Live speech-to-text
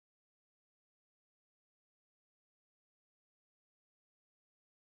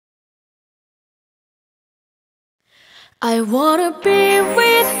I wanna be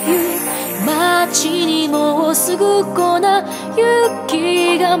with you 街にもうすぐ粉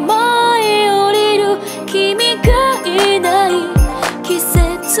雪が舞い降りる君がいない季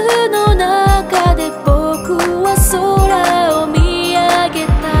節の中で僕は空を見上げ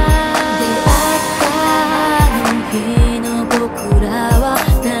た出会ったあの日の僕らは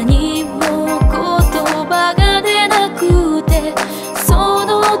何も言葉が出なくてその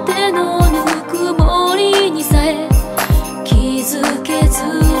手のぬくもりにさえ気づけず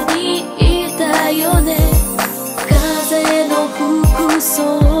にいたよね風の吹く草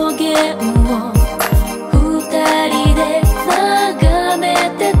原を二人で眺め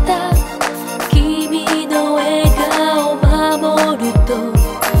てた君の笑顔守ると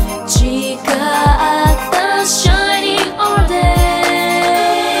誓った shinning all day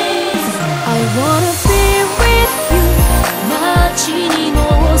I wanna be with you 街にも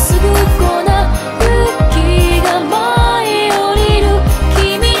うすぐ粉雪が舞い降りる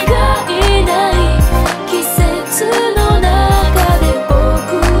君がいない季節の中で僕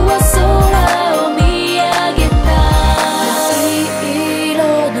は空を見上げた灰色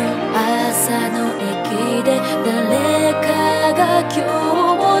の朝の駅で誰かが今日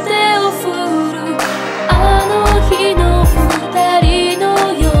も手を振るあの日の二人の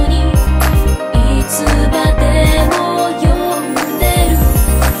ようにいつまでも呼んでる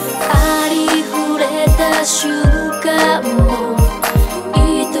ありふれた瞬間を愛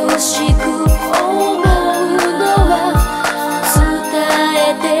しく思うのは伝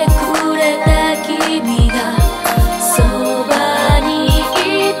えてくれた君がそばにい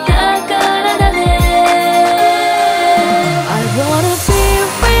たからだね I wanna be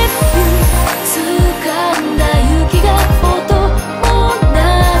with you 掴んだ雪が音もな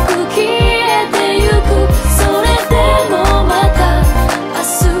く消えてゆくそれでもまた明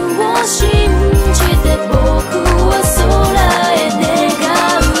日を信じて僕は空へ願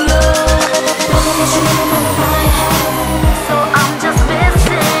うよ So I'm just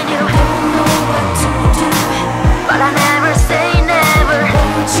missing you Don't know what to do But I never say never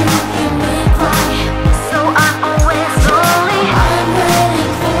Won't you hear me cry So I'm always lonely I'm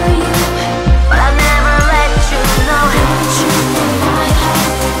waiting for you But I never let you know Don't you know my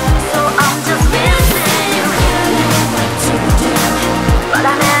heart So I'm just missing you Don't know what to do But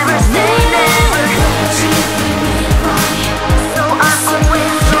I never say never Won't you hear me cry So I'm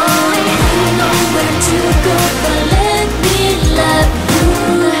always lonely Don't know where to go But let me love you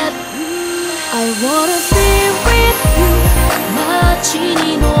I wanna be with you 街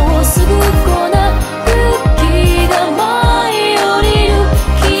にもうすぐ